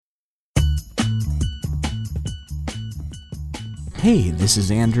Hey, this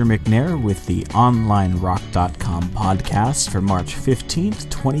is Andrew McNair with the OnlineRock.com podcast for March 15th,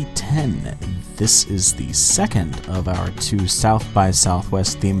 2010. This is the second of our two South by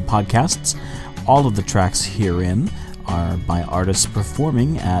Southwest themed podcasts. All of the tracks herein are by artists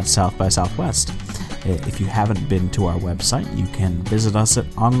performing at South by Southwest. If you haven't been to our website, you can visit us at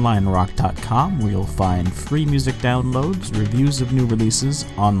OnlineRock.com, where you'll find free music downloads, reviews of new releases,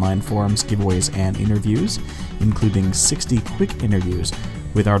 online forums, giveaways, and interviews, including 60 quick interviews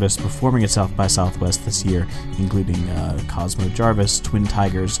with artists performing at South by Southwest this year, including Cosmo Jarvis, Twin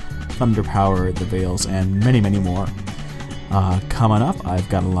Tigers, Thunder Power, The Veils, and many, many more. Coming up, I've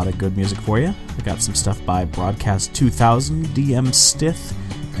got a lot of good music for you. I got some stuff by Broadcast 2000, DM Stith,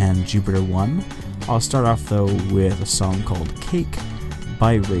 and Jupiter 1. I'll start off, though, with a song called Cake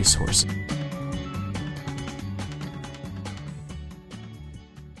by Racehorse.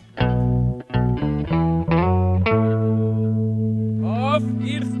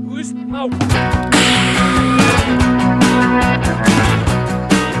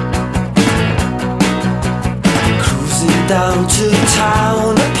 Cruising down to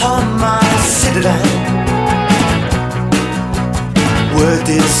town upon my citadel. Word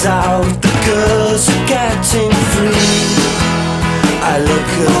is out, the girls are getting free. I look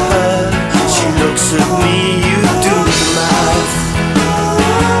at her, she looks at me, you do the math.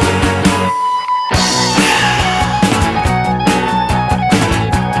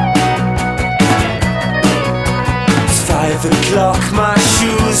 It's 5 o'clock, my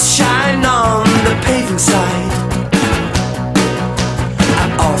shoes shine on the paving side.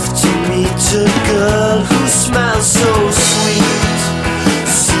 I'm off to meet a girl who smells so sweet.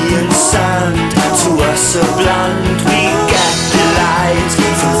 And sand, to us are bland, we get delight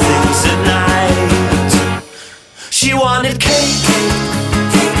from things at night. She wanted cake,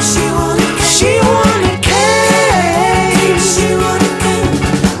 she wanted cake, she wanted cake, she wanted cake.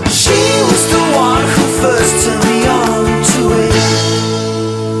 She was the one who first turned me on to it.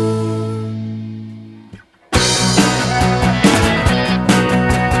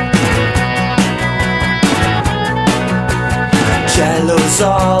 Jello's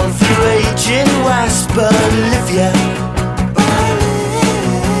all the rage in West Bolivia.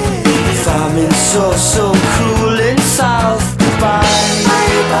 Farming so cool in South Dubai.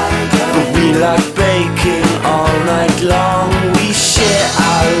 But we like baking all night long. We share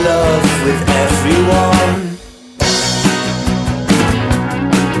our love with everyone.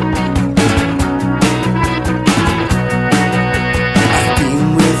 I've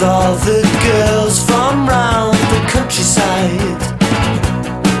been with all the girls from round the countryside.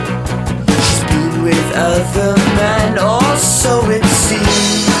 With other men, or so it seems.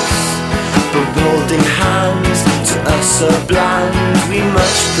 But holding hands to us are bland. We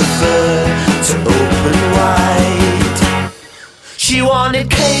much prefer to open wide. She wanted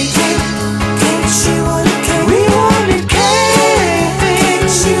cake, she wanted cake. We wanted cake,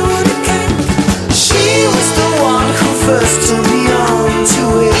 she wanted cake. She was the one who first turned me on to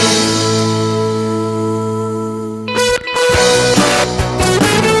it.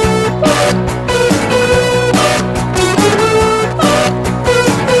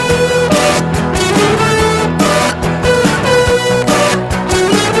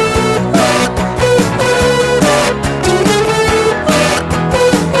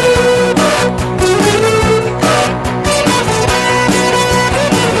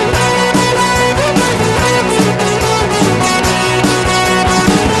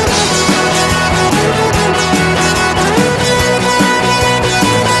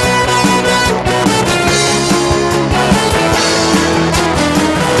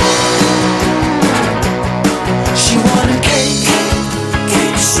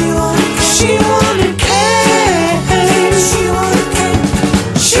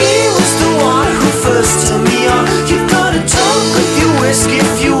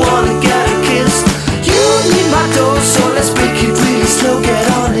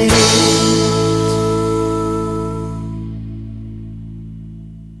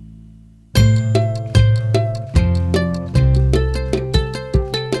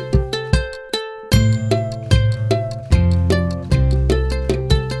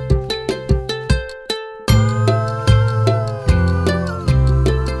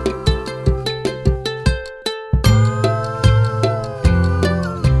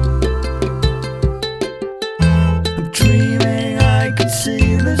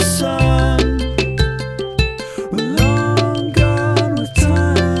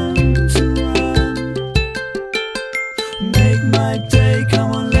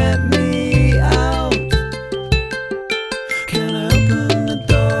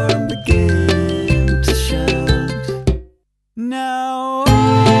 Now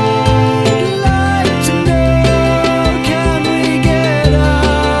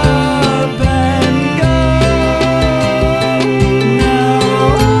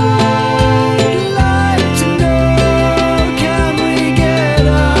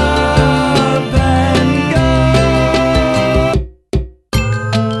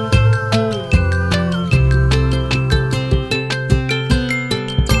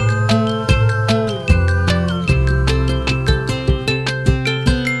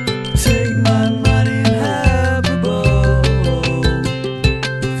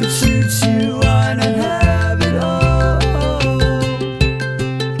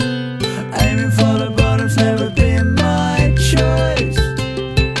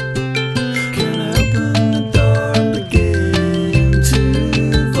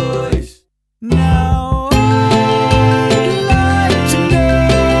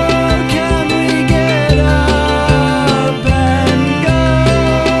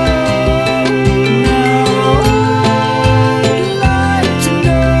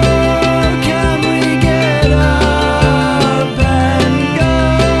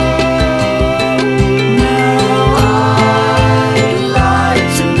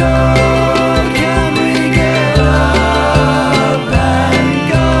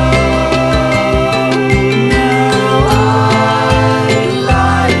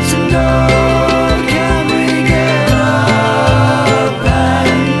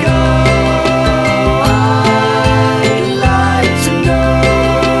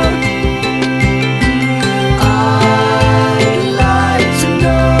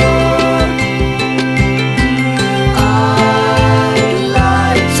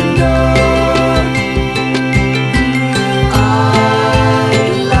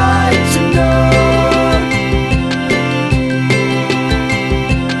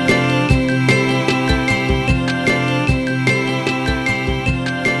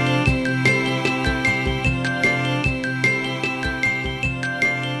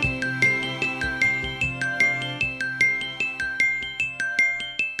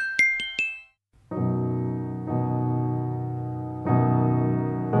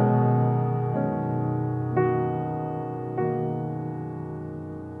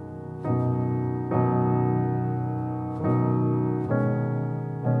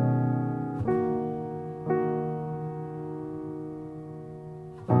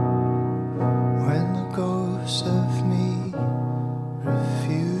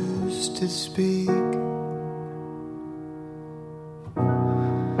speak. And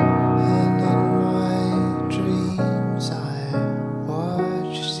in my dreams I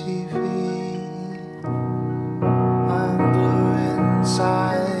watch TV. I'm blue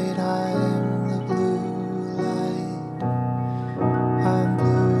inside, I'm the blue light. I'm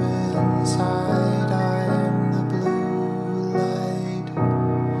blue inside, I'm the blue light.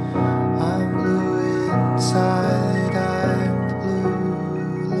 I'm blue inside, I'm the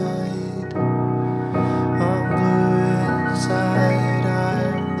blue light.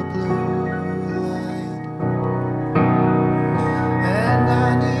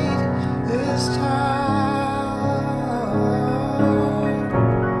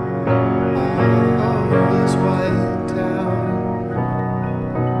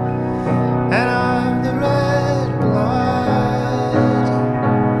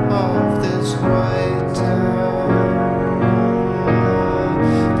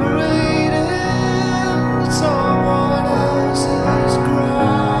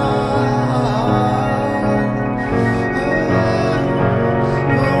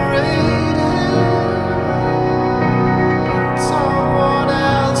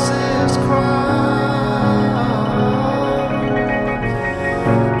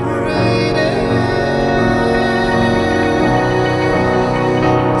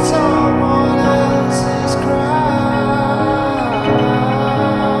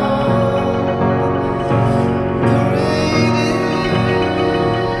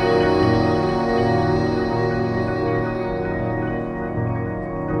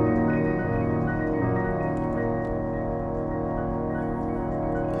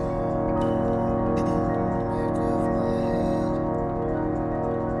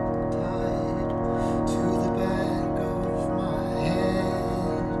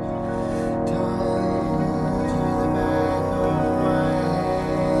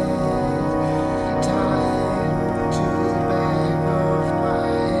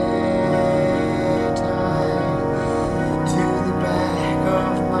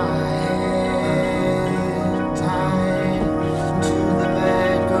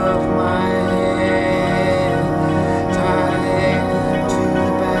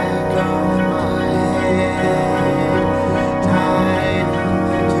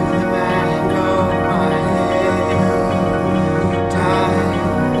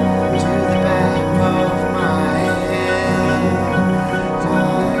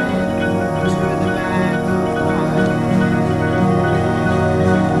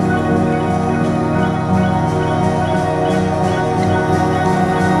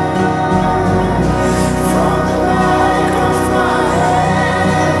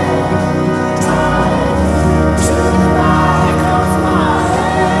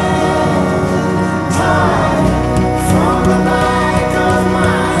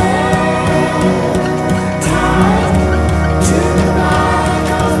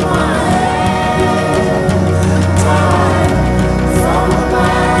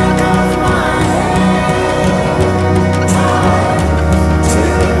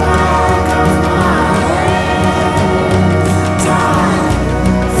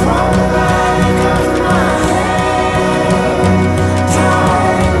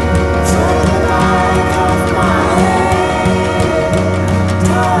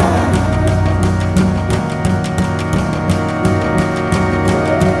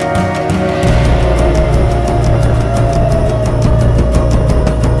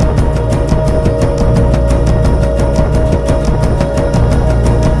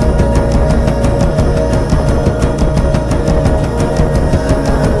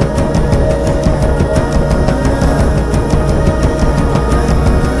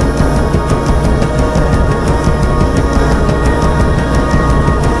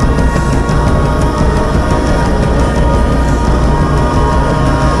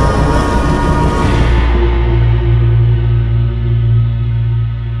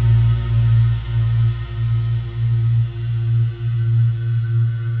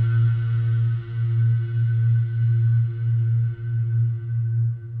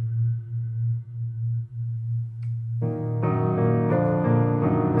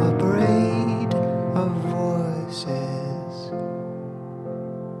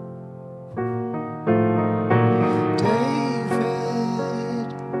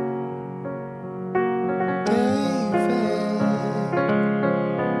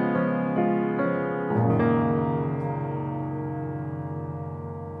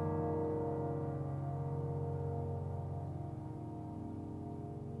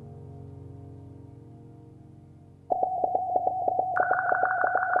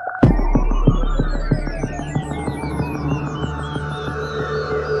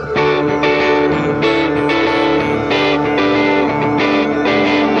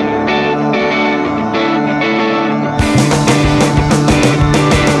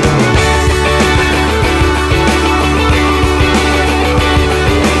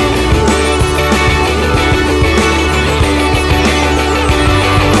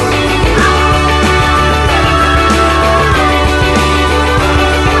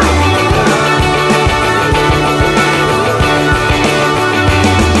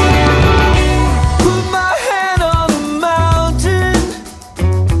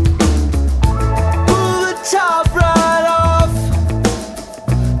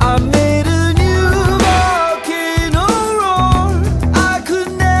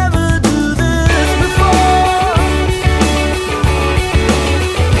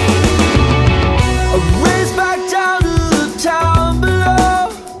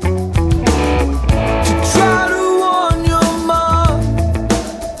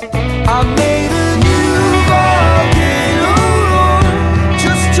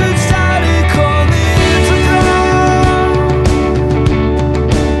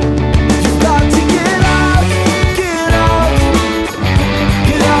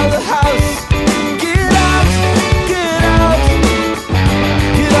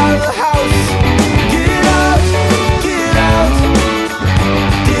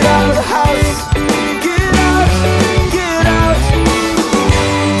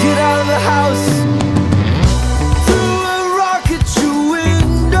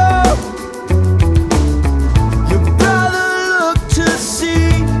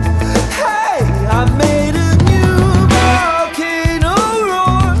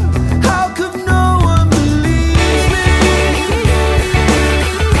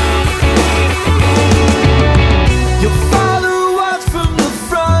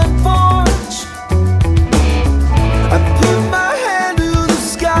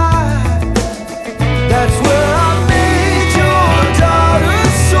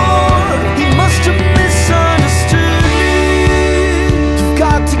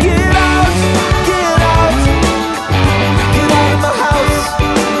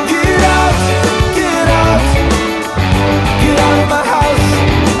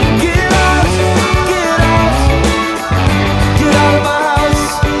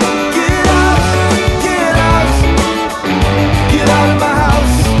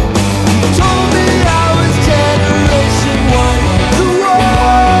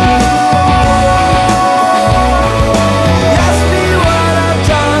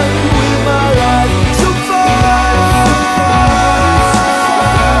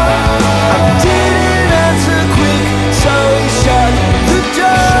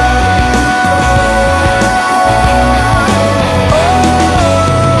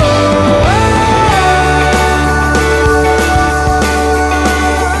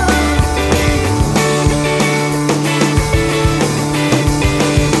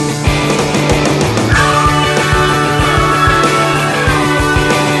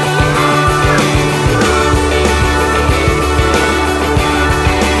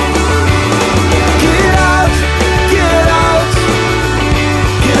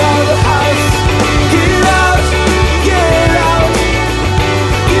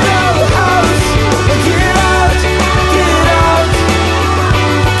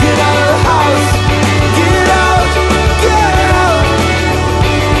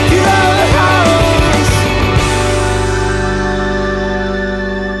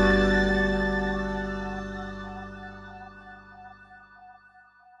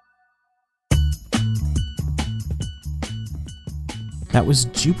 That was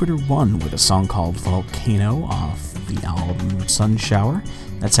Jupiter 1 with a song called Volcano off the album Sunshower.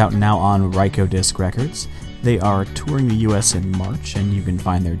 That's out now on Rykodisc Records. They are touring the US in March, and you can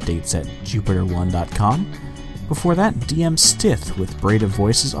find their dates at jupiter1.com. Before that, DM Stith with Braid of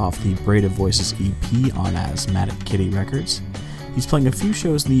Voices off the Braid of Voices EP on Asthmatic Kitty Records. He's playing a few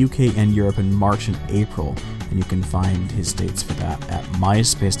shows in the UK and Europe in March and April, and you can find his dates for that at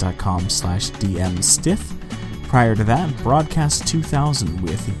myspace.com/dmstith. Prior to that, Broadcast 2000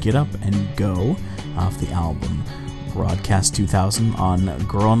 with Get Up and Go off the album Broadcast 2000 on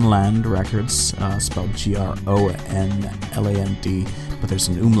Grönland Records, spelled Gronland, but there's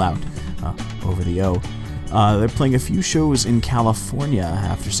an umlaut over the O. They're playing a few shows in California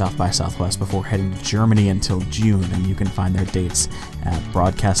after South by Southwest before heading to Germany until June, and you can find their dates at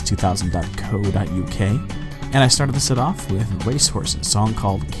broadcast2000.co.uk. And I started the set off with Racehorse, a song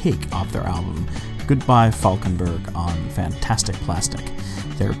called Cake off their album Goodbye Falkenburg on Fantastic Plastic.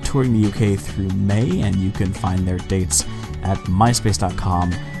 They're touring the UK through May, and you can find their dates at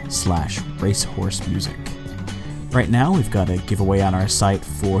myspace.com/racehorsemusic. Right now, we've got a giveaway on our site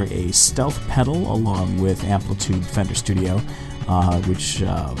for a Stealth pedal along with Amplitude Fender Studio, which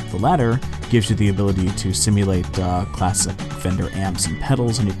the latter gives you the ability to simulate classic Fender amps and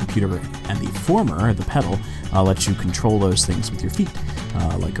pedals on your computer, and the former, the pedal, lets you control those things with your feet,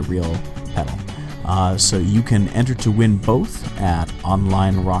 like a real pedal. So you can enter to win both at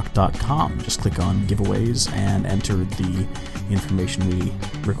OnlineRock.com. Just click on giveaways and enter the information we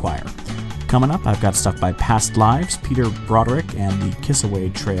require. Coming up, I've got stuff by Past Lives, Peter Broderick, and the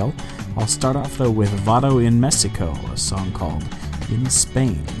Kissaway Trail. I'll start off, though, with Vadoinmessico, a song called In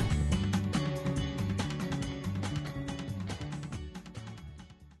Spain.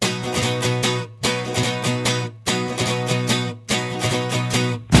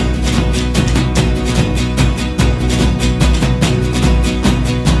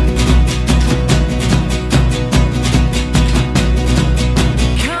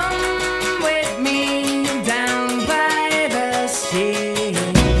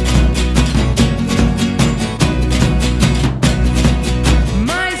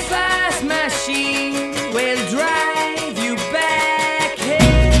 My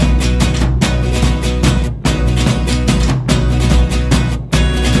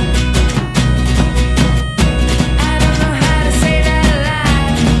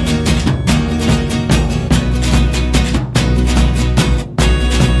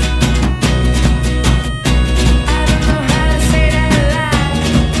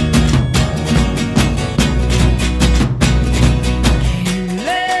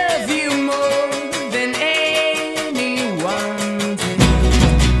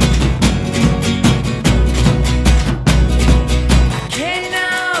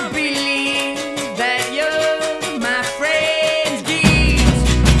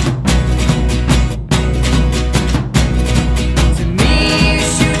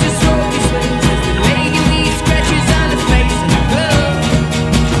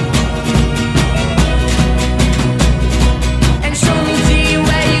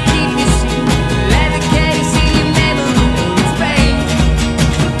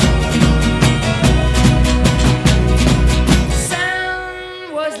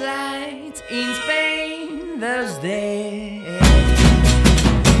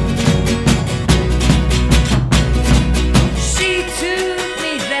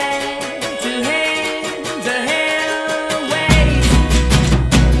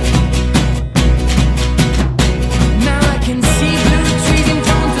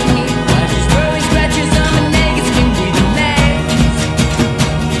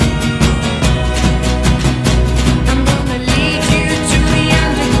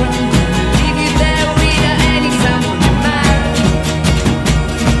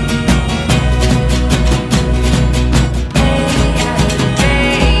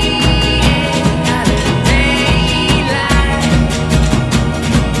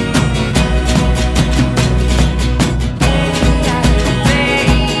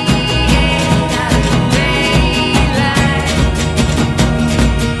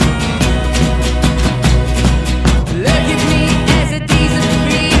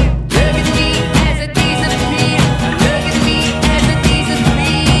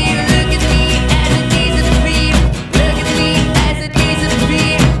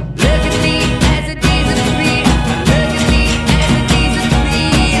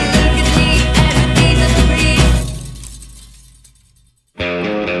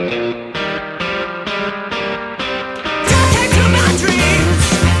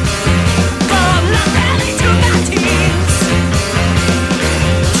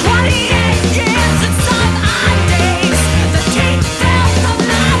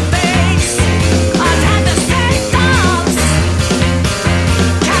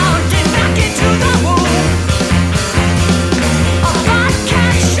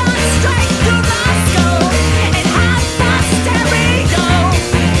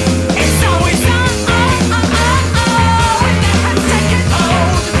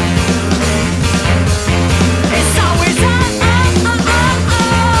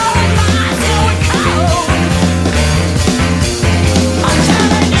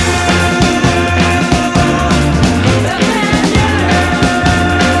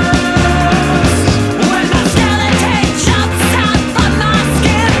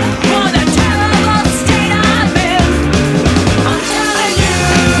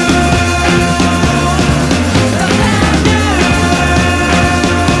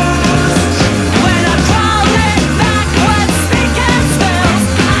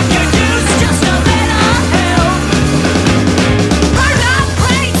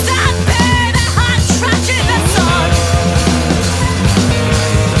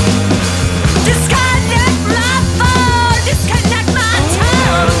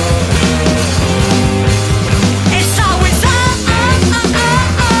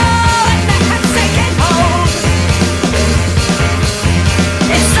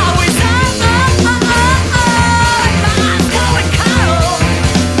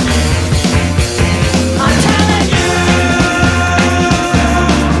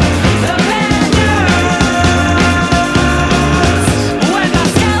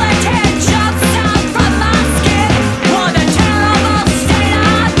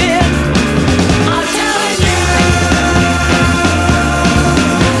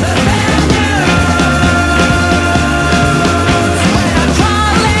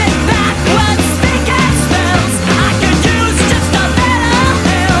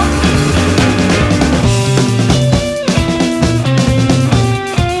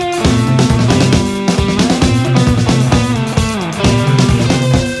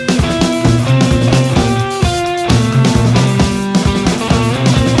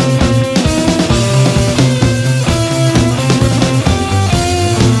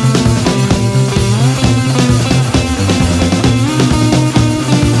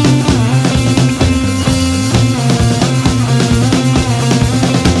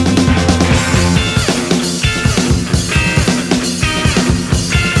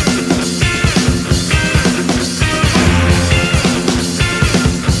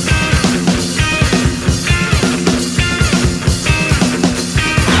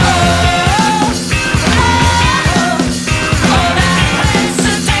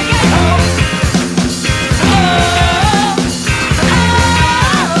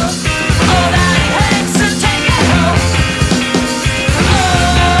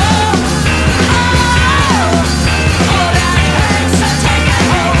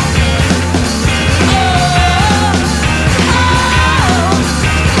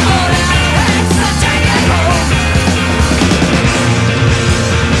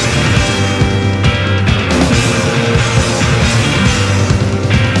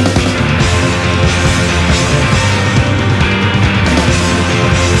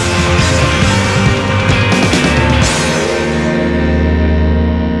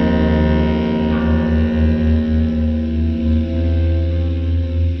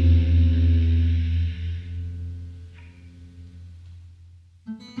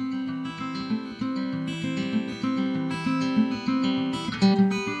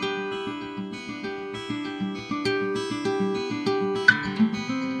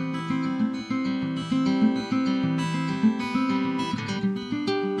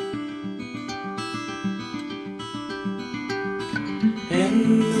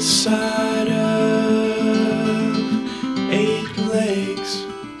the side of 8 legs,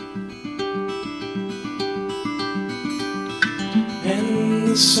 and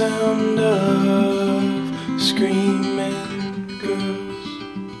the sound of screaming girls,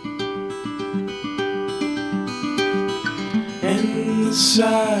 and the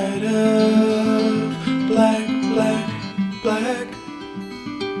side of black, black, black,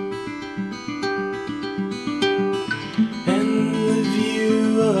 and the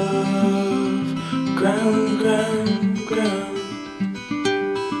view of ground, ground, ground,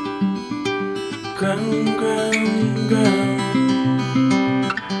 ground, ground, ground.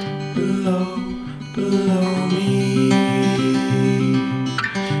 Below me,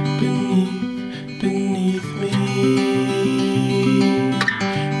 beneath me,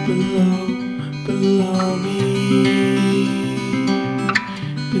 below me,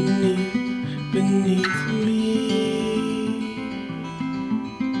 beneath me.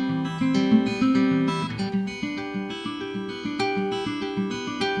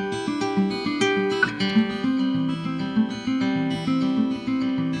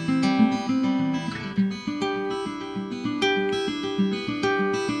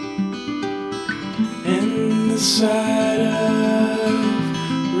 Side of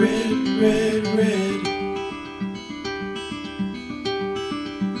red, red, red,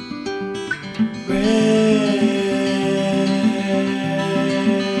 red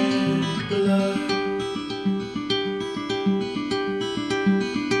blood,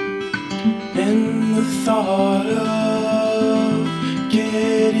 and the thought of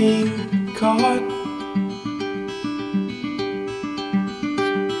getting caught.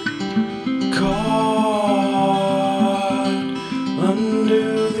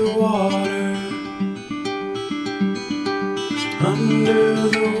 Under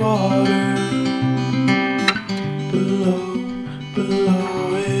the water, below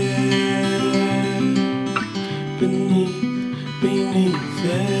it, beneath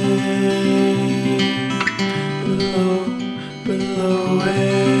it, below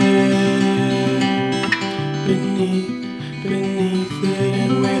it, beneath it,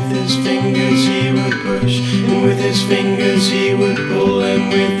 and with his fingers he would push, and with his fingers he would pull, and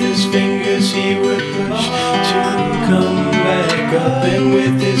with his fingers he would push to come back up, and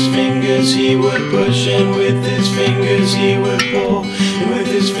with his fingers he would push, and with his fingers he would pull, and with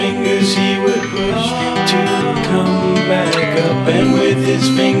his fingers he would push to come back up, and with his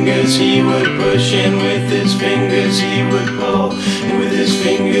fingers he would push, and with his fingers he would pull, and with his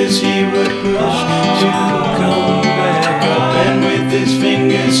fingers he would push to come back up, and with his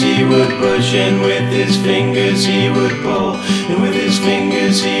fingers he would push, and with his fingers he would pull, and with his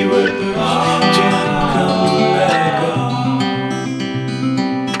fingers he would push to come back up.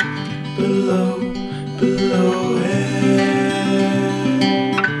 Below it,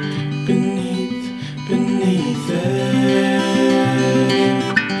 beneath it,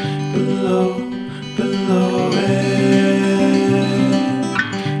 below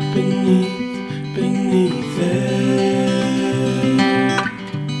it, beneath it.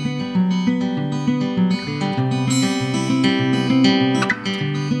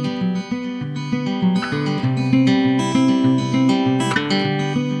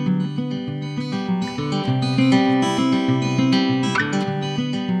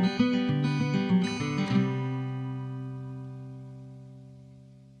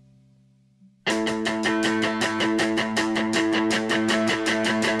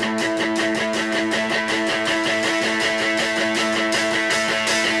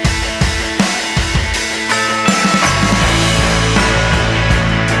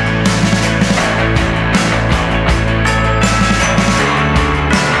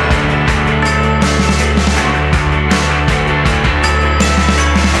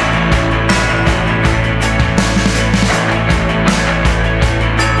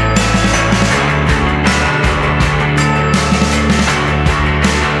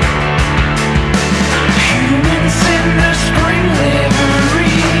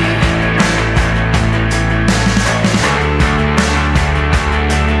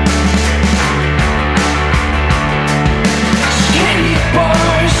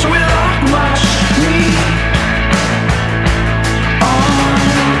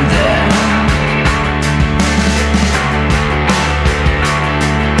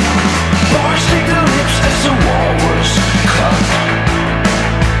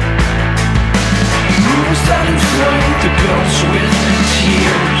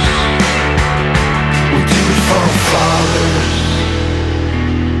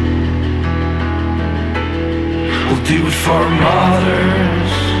 do it for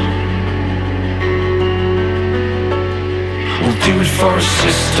mothers. We'll do it for for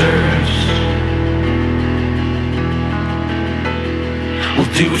sisters.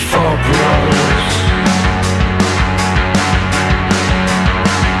 We'll do it for brothers.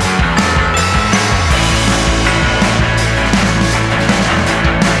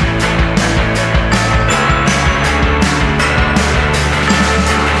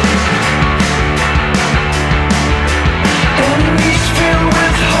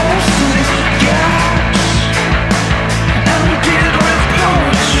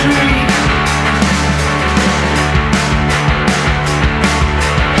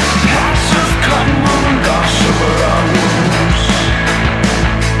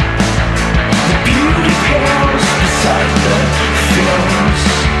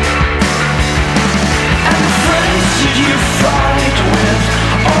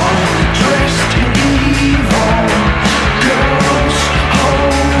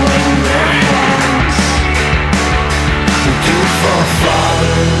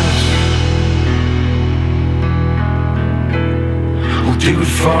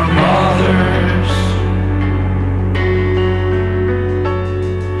 For mothers,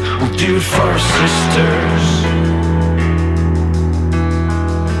 we'll do it for sisters,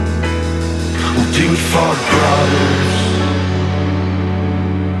 we'll do it for brothers.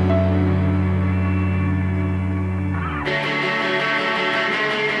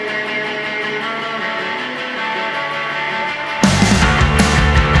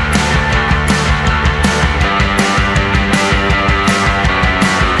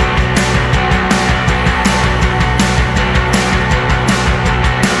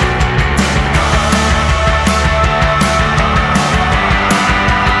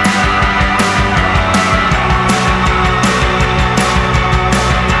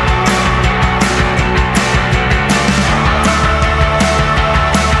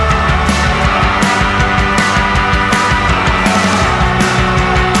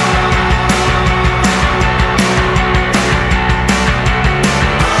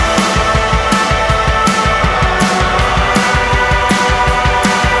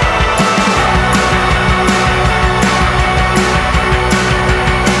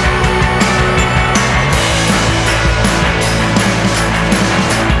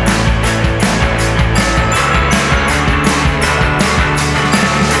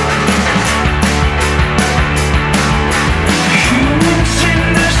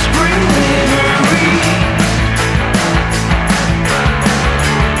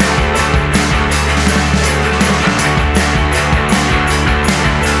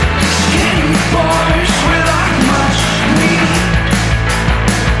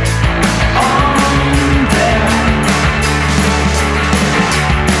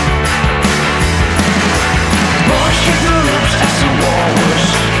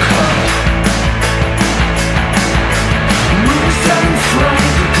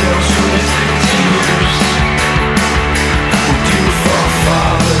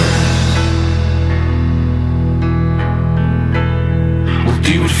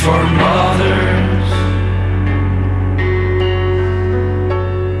 For mothers,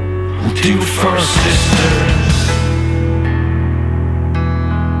 we'll do it for sisters,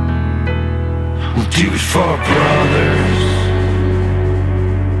 we'll do it for brothers.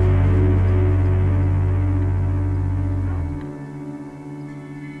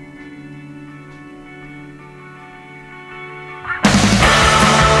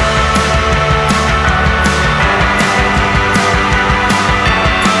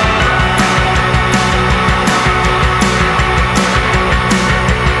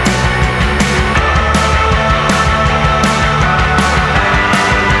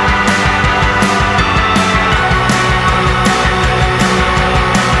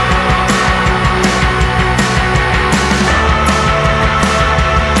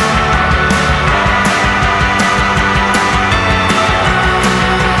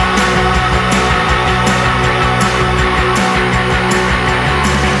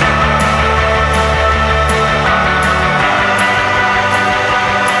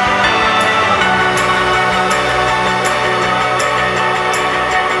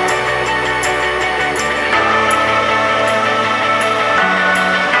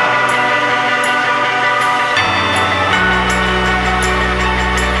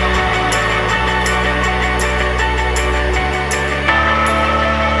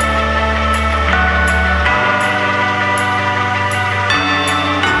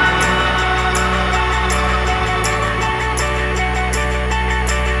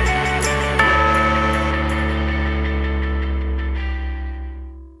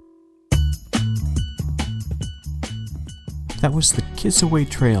 That was the Kissaway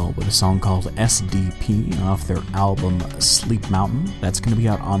Trail with a song called SDP off their album Sleep Mountain. That's going to be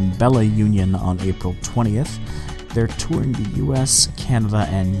out on Bella Union on April 20th. They're touring the US, Canada,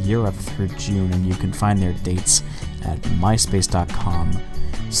 and Europe through June, and you can find their dates at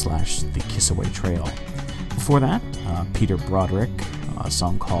myspace.com/The Kissaway Trail. Before that, Peter Broderick, a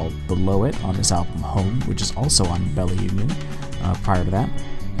song called Below It on his album Home, which is also on Bella Union. Prior to that,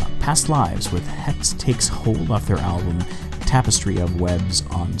 Past Lives with Hex Takes Hold off their album Tapestry of Webs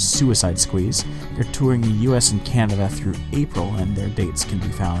on Suicide Squeeze. They're touring the US and Canada through April, and their dates can be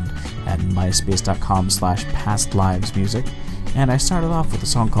found at myspace.com/pastlivesmusic. And I started off with a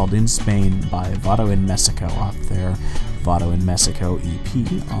song called In Spain by Vadoinmessico off their Vadoinmessico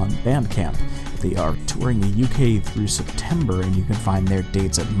EP on Bandcamp. They are touring the UK through September, and you can find their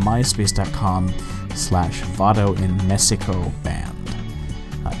dates at myspace.com/Vadoinmessico band.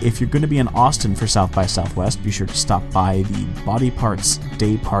 If you're going to be in Austin for South by Southwest, be sure to stop by the Body Parts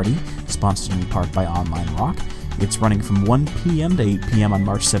Day Party, sponsored in part by OnlineRock. It's running from 1 p.m. to 8 p.m. on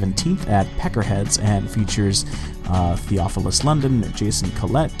March 17th at Peckerheads and features Theophilus London, Jason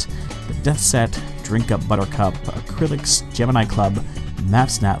Collette, The Death Set, Drink Up Buttercup, Acrylics, Gemini Club,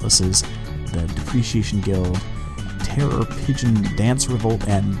 Maps and Atlases, The Depreciation Guild, Terror Pigeon Dance Revolt,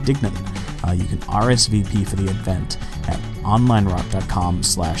 and Dignan. You can RSVP for the event at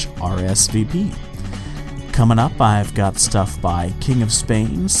onlinerock.com/RSVP. Coming up, I've got stuff by King of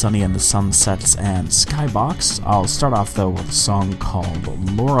Spain, Sonny and the Sunsets, and Skybox. I'll start off, though, with a song called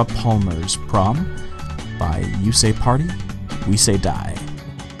Laura Palmer's Prom by You Say Party, We Say Die.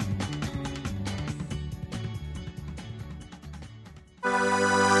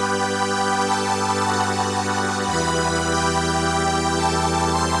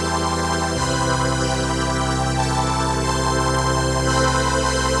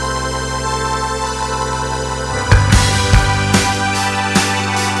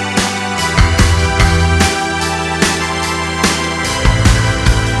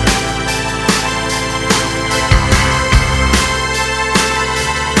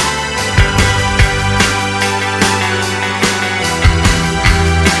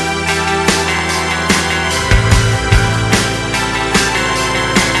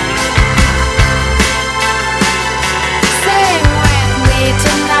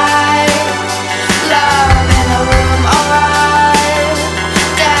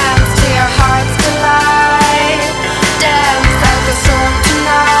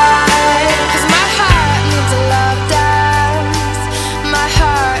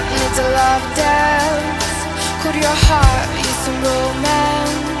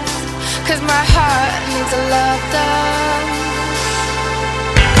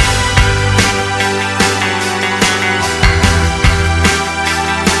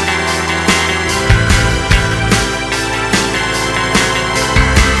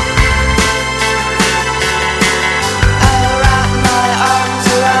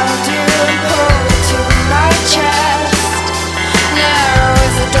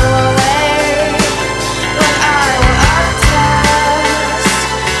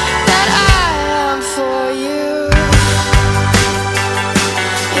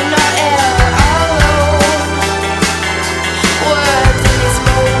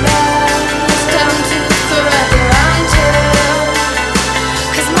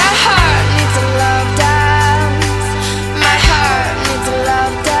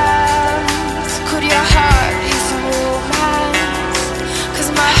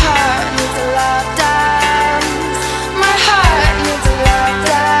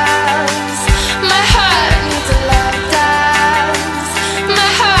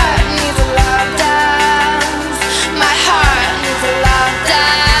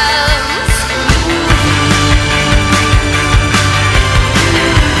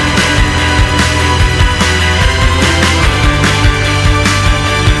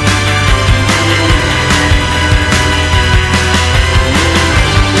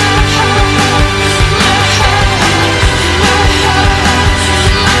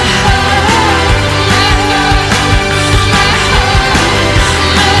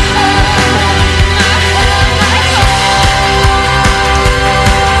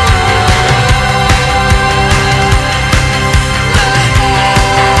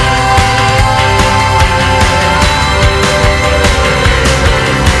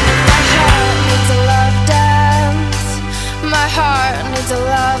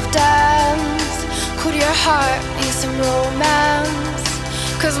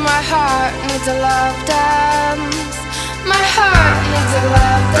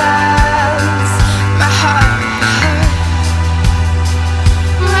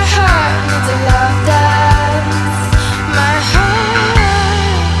 My heart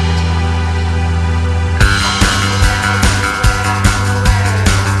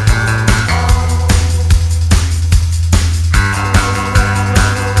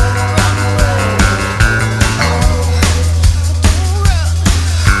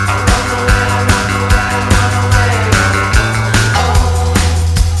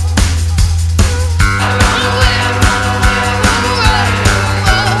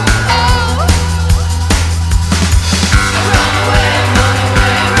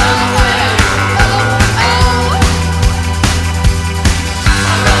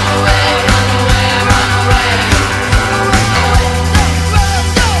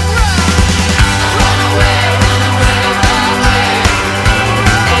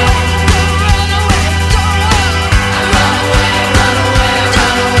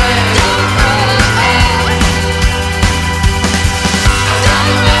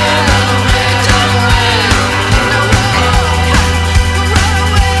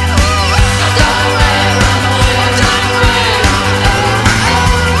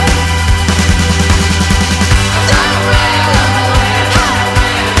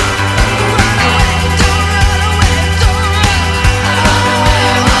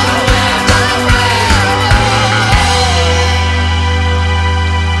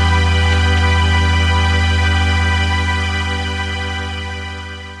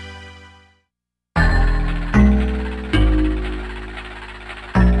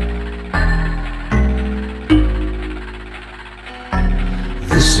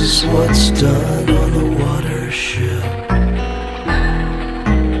what's done on the watership.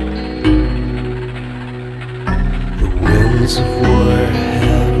 The winds of war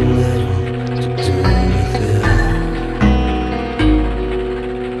have little to do with it.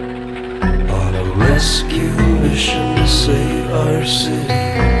 On a rescue mission to save our city,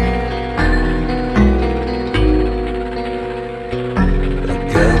 I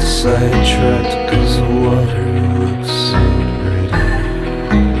got sidetracked 'cause the water looks so pretty.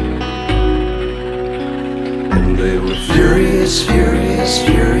 And they were furious, furious,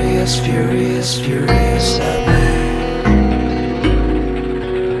 furious, furious, furious at me,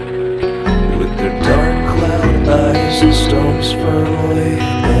 with their dark cloud eyes and stones firmly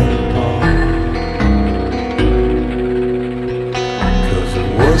in palm. 'Cause it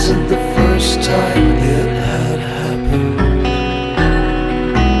wasn't the first time it had happened.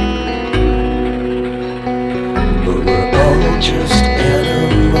 But we're all just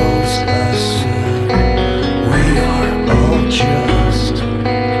animals, I said. We are all just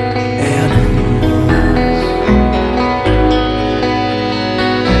animals.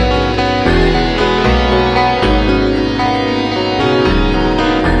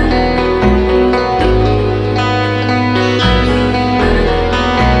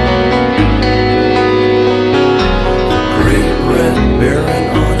 The great red baron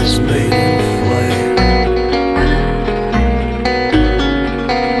on his maiden flight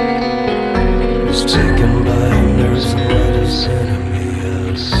was taken by a nurse and let his enemy out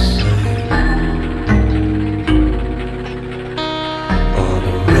of sight. On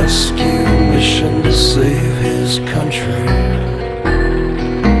a rescue mission to save his country,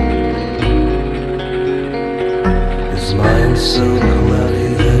 his mind so cloudy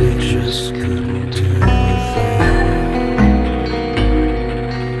that he just couldn't do a thing.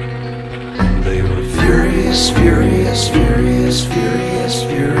 And they were furious, furious, furious, furious,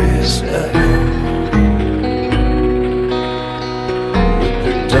 furious at him, with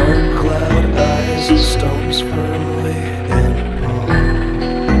their dark cloud eyes and stones firmly in palm.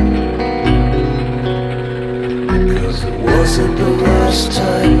 Because it wasn't the last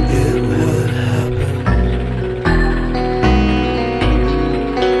time it would happen.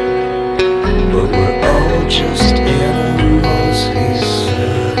 But we're all just animals, he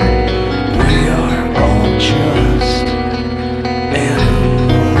said. We are all just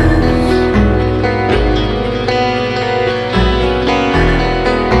animals.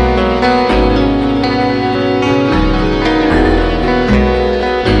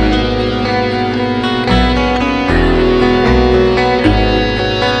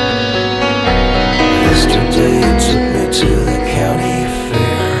 Yesterday you took me to the county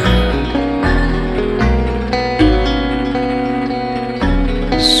fair.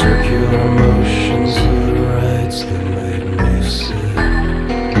 The circular motions of the rides that made me sick.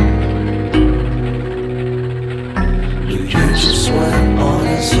 But you just went on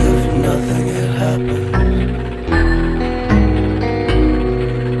as if nothing had happened.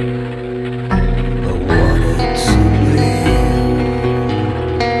 I wanted to leave,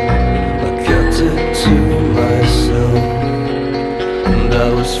 I kept it to myself, and I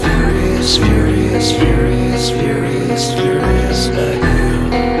was furious, furious, furious, furious, furious at you,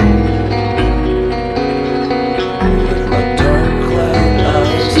 with my dark cloud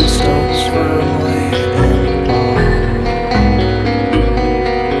eyes and stones firmly in palm.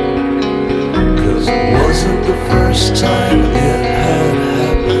 'Cause it wasn't the first time it had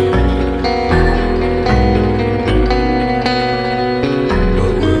happened.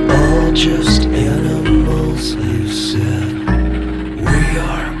 But we're all just animals, you said. We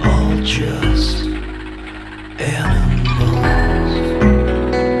are all just animals.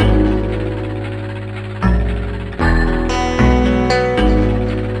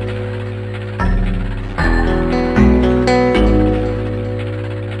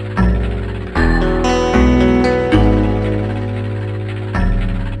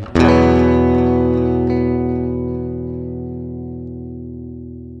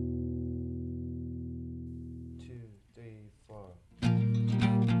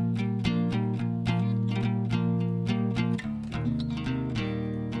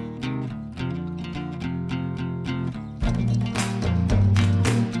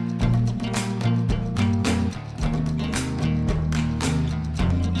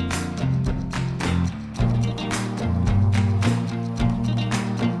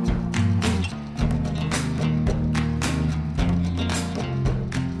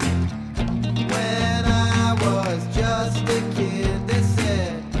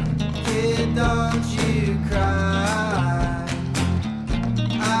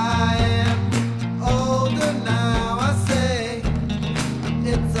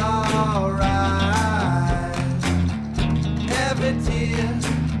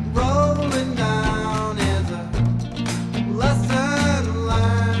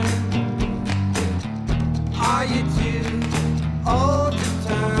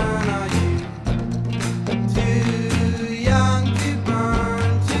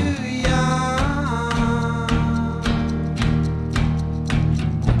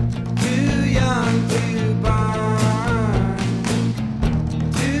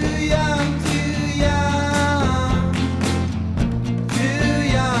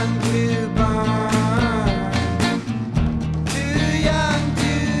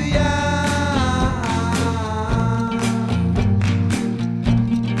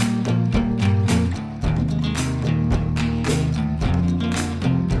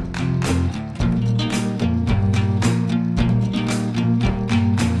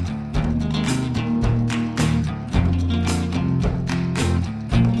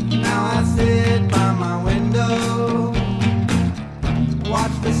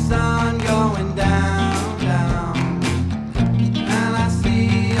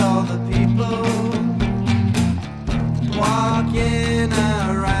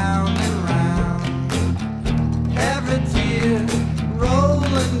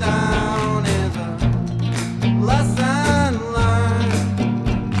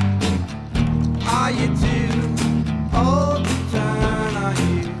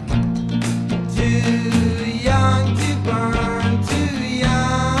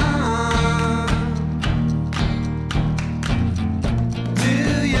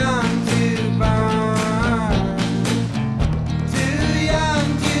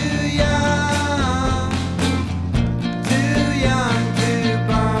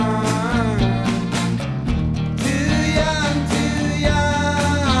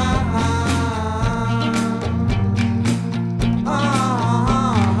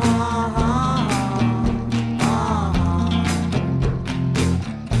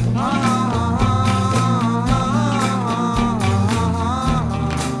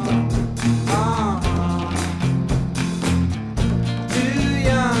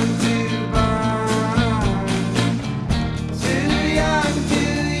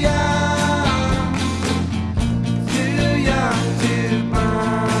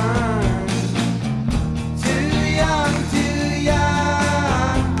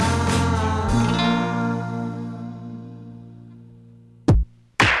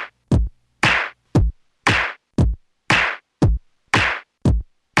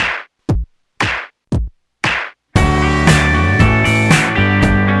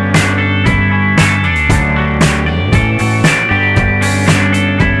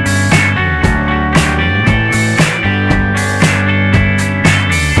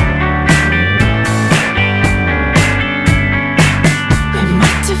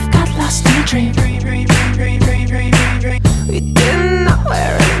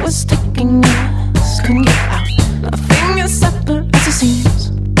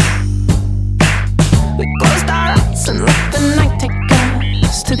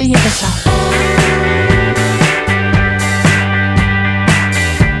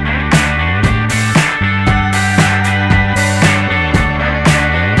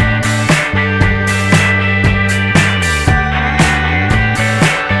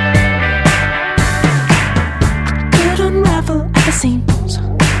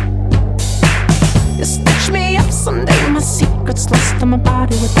 someday my secret's lost in my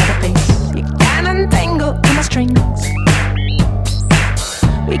body without a face. You can untangle in my strings.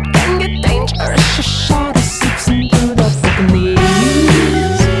 We can get dangerous, your shadow seeps into the broken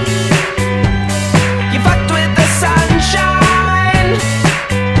leaves. You fucked with the sunshine.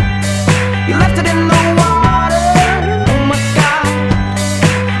 You left it in the water. Oh my God,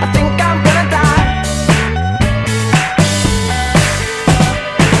 I think I'm gonna die.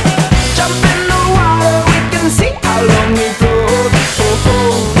 Jump in the water, we can see how long we float. Oh, oh,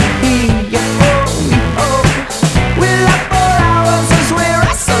 oh, oh. We'll up for hours as we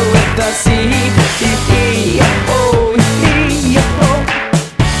wrestle with the sea. Oh, oh.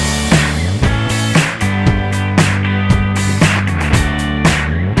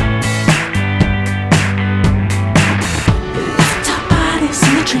 We left our bodies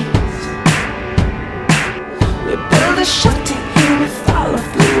in the trees. We build a shelter here with all of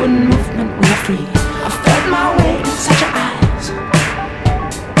fluid movement. We are free. I felt my way inside your eyes.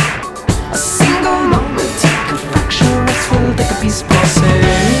 A single moment, take a fracture, us will take a piece process.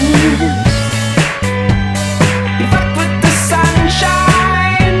 You fucked with the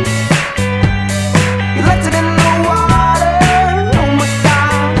sunshine. You left it in the water. Oh my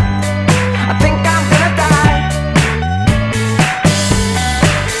God, I think I'm gonna die.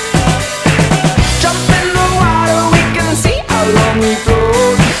 Jump in the water, we can see how long we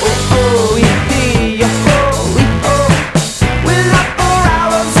float. Oh, oh, yeah, oh, oh. We're up for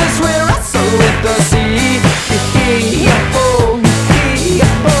hours as we wrestle with the sea. Oh,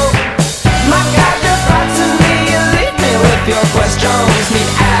 oh. My God, you're back to me. You leave me with your questions, need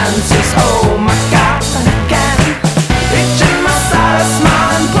answers. Oh my God, I can reach in my side,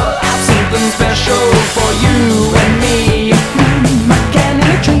 smile and pull out something special for you and me. I can in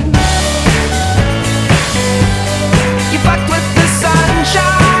a dream. You fucked with the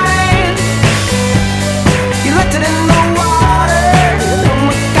sunshine. You left it in the water. Oh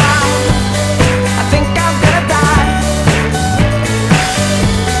my God, I think I'm gonna die.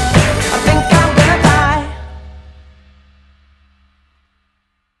 I think I'm gonna die.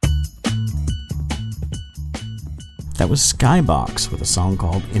 That was Skybox with a song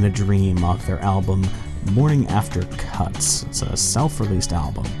called In a Dream off their album Morning After Cuts. It's a self-released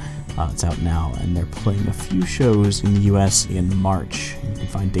album. It's out now, and they're playing a few shows in the US in March. You can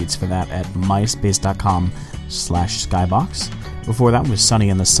find dates for that at myspace.com/Skybox. Before that was Sonny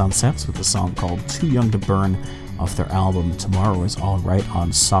and the Sunsets with a song called Too Young to Burn off their album Tomorrow Is Alright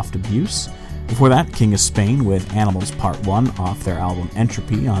on Soft Abuse. Before that, King of Spain with Animals Part 1 off their album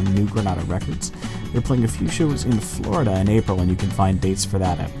Entropy on New Granada Records. They're playing a few shows in Florida in April, and you can find dates for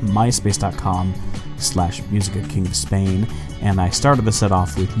that at myspace.com/Musica King of Spain. And I started the set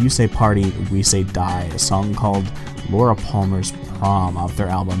off with You Say Party, We Say Die, a song called Laura Palmer's Prom off their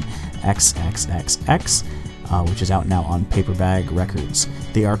album XXXX, which is out now on Paperbag Records.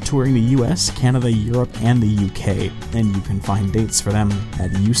 They are touring the US, Canada, Europe, and the UK, and you can find dates for them at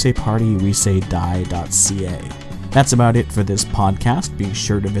yousaypartywesayDie.ca. That's about it for this podcast. Be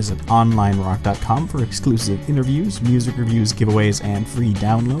sure to visit OnlineRock.com for exclusive interviews, music reviews, giveaways, and free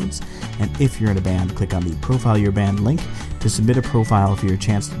downloads. And if you're in a band, click on the Profile Your Band link to submit a profile for your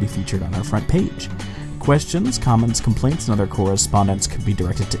chance to be featured on our front page. Questions, comments, complaints, and other correspondence can be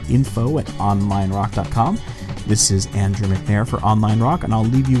directed to info@OnlineRock.com. This is Andrew McNair for Online Rock, and I'll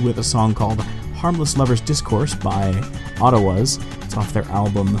leave you with a song called Harmless Lovers Discourse by Odawas. It's off their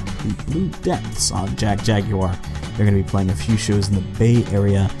album The Blue Depths on Jagjaguwar. They're going to be playing a few shows in the Bay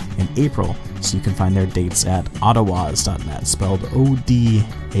Area in April, so you can find their dates at odawas.net, spelled Odawas.